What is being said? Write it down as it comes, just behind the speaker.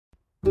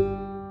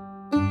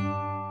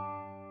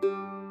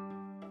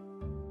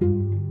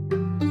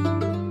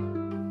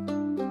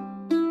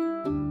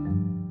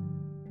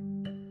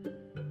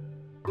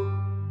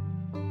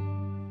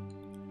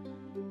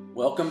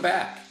Welcome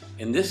back.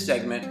 In this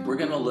segment, we're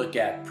going to look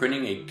at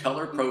printing a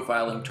color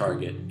profiling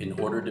target in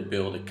order to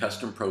build a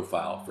custom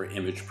profile for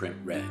IMAGEPRINT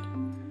R.E.D.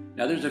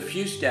 Now there's a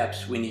few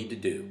steps we need to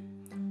do.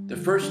 The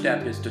first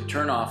step is to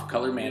turn off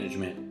color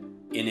management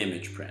in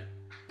IMAGEPRINT.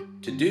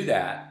 To do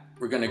that,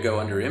 we're going to go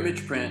under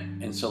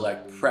IMAGEPRINT and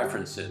select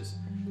Preferences.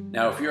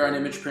 Now if you're on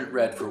IMAGEPRINT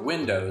R.E.D for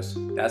Windows,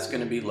 that's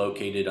going to be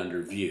located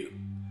under View.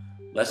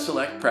 Let's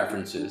select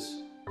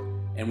Preferences,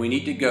 and we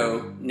need to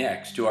go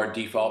next to our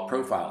Default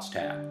Profiles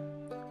tab.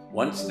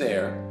 Once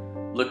there,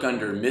 look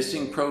under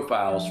Missing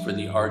Profiles for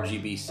the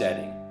RGB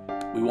setting.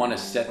 We want to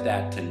set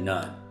that to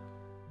None.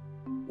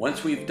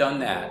 Once we've done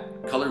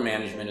that, color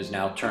management is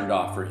now turned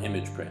off for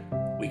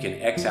IMAGEPRINT. We can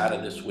X out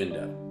of this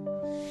window.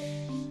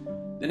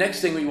 The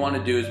next thing we want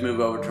to do is move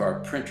over to our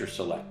printer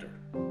selector.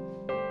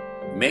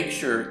 Make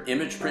sure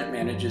IMAGEPRINT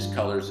Manages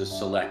Colors is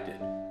selected.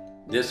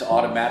 This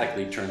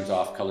automatically turns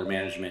off color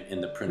management in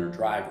the printer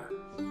driver.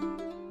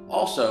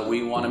 Also,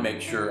 we want to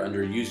make sure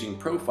under Using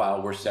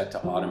Profile we're set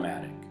to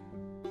Automatic.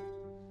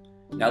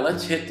 Now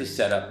let's hit the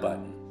Setup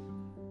button.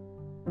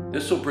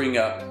 This will bring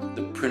up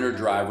the printer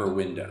driver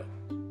window.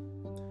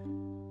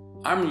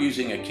 I'm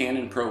using a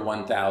Canon Pro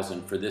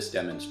 1000 for this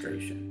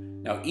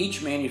demonstration. Now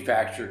each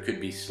manufacturer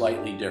could be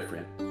slightly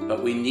different,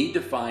 but we need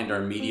to find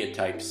our media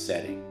type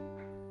setting.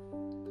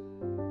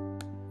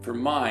 For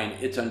mine,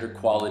 it's under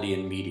Quality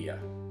and Media.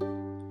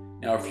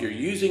 Now if you're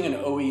using an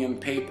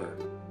OEM paper,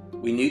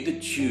 we need to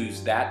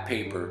choose that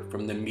paper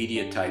from the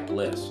media type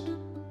list.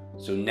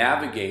 So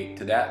navigate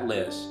to that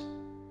list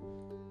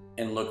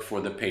and look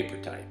for the paper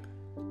type.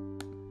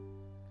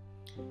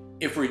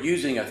 If we're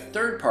using a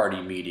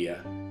third-party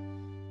media,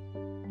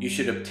 you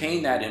should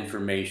obtain that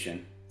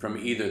information from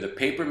either the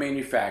paper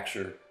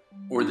manufacturer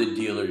or the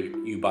dealer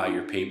you buy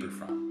your paper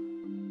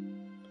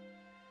from.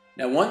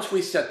 Now once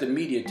we set the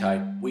media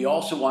type, we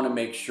also want to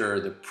make sure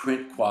the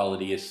print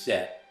quality is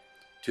set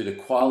to the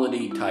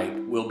quality type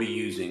we'll be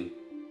using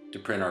to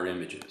print our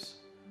images.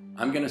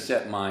 I'm going to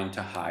set mine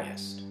to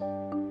highest.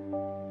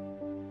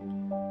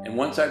 And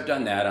once I've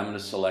done that, I'm going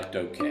to select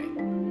OK.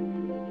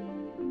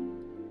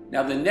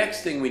 Now the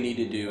next thing we need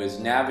to do is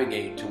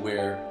navigate to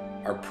where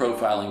our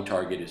profiling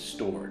target is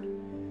stored.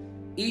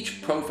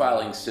 Each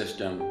profiling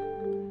system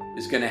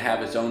is going to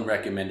have its own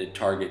recommended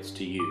targets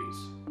to use.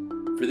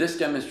 For this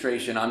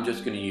demonstration, I'm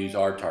just going to use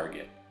our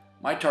target.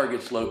 My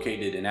target's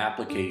located in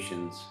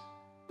Applications,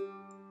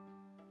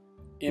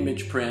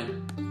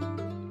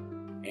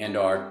 IMAGEPRINT, and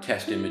our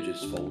Test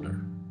Images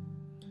folder.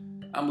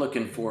 I'm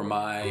looking for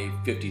my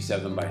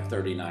 57 by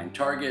 39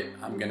 target.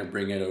 I'm going to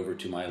bring it over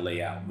to my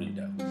layout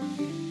window.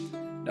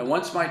 Now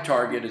once my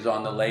target is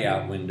on the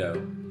layout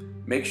window,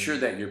 make sure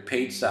that your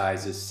page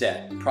size is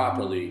set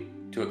properly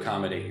to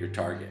accommodate your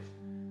target.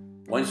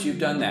 Once you've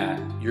done that,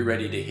 you're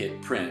ready to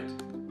hit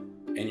print,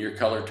 and your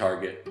color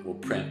target will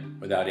print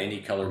without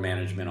any color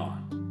management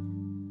on.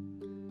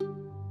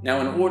 Now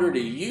in order to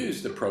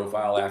use the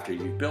profile after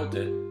you've built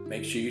it,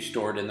 make sure you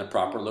store it in the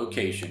proper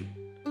location,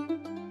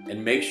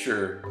 and make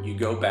sure you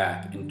go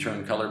back and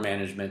turn color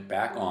management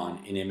back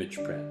on in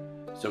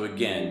IMAGEPRINT. So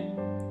again,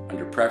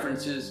 under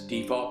Preferences,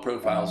 Default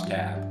Profiles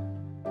tab,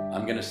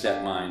 I'm going to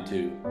set mine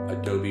to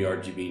Adobe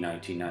RGB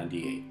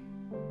 1998.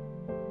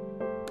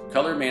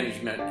 Color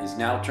management is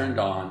now turned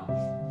on,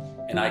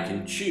 and I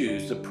can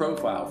choose the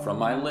profile from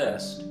my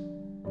list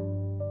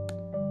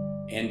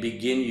and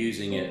begin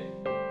using it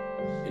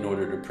in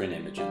order to print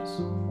images.